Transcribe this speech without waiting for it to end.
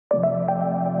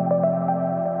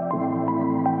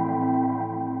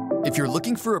If you're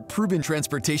looking for a proven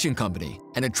transportation company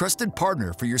and a trusted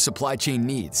partner for your supply chain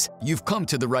needs, you've come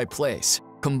to the right place.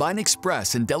 Combined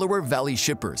Express and Delaware Valley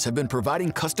Shippers have been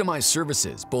providing customized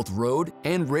services, both road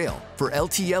and rail, for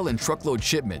LTL and truckload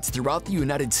shipments throughout the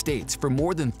United States for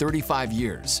more than 35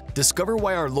 years. Discover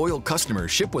why our loyal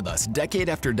customers ship with us decade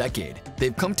after decade.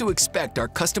 They've come to expect our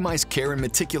customized care and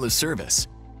meticulous service.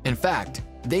 In fact,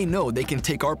 they know they can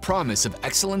take our promise of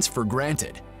excellence for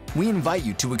granted. We invite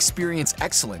you to experience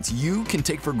excellence you can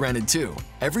take for granted too.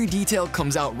 Every detail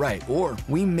comes out right, or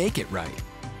we make it right.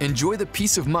 Enjoy the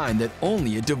peace of mind that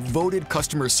only a devoted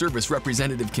customer service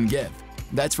representative can give.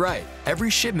 That's right, every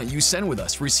shipment you send with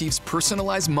us receives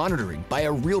personalized monitoring by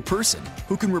a real person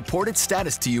who can report its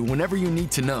status to you whenever you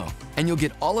need to know. And you'll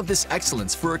get all of this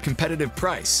excellence for a competitive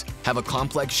price. Have a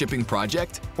complex shipping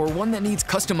project or one that needs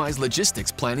customized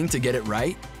logistics planning to get it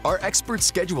right? Our expert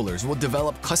schedulers will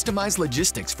develop customized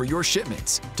logistics for your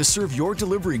shipments to serve your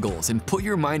delivery goals and put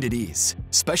your mind at ease.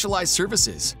 Specialized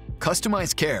services,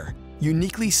 customized care,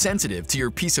 uniquely sensitive to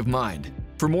your peace of mind.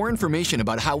 For more information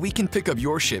about how we can pick up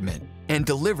your shipment and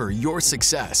deliver your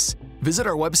success, visit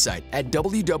our website at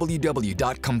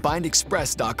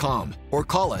www.combinedexpress.com or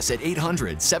call us at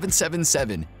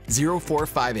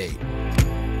 800-777-0458.